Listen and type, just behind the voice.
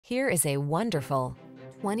Here is a wonderful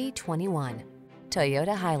 2021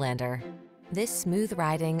 Toyota Highlander. This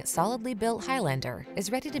smooth-riding, solidly built Highlander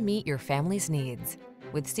is ready to meet your family's needs.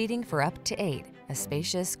 With seating for up to 8, a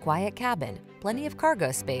spacious, quiet cabin, plenty of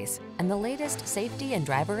cargo space, and the latest safety and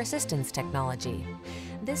driver assistance technology.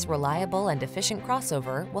 This reliable and efficient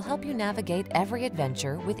crossover will help you navigate every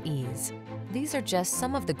adventure with ease. These are just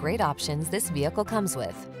some of the great options this vehicle comes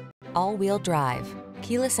with: all-wheel drive,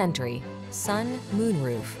 keyless entry, sun,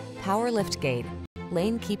 moonroof, power liftgate,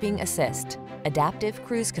 lane keeping assist, adaptive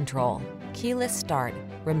cruise control, keyless start,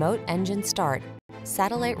 remote engine start,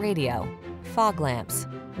 satellite radio, fog lamps.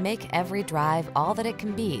 Make every drive all that it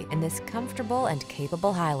can be in this comfortable and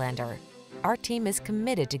capable Highlander. Our team is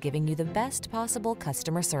committed to giving you the best possible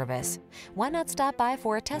customer service. Why not stop by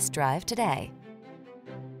for a test drive today?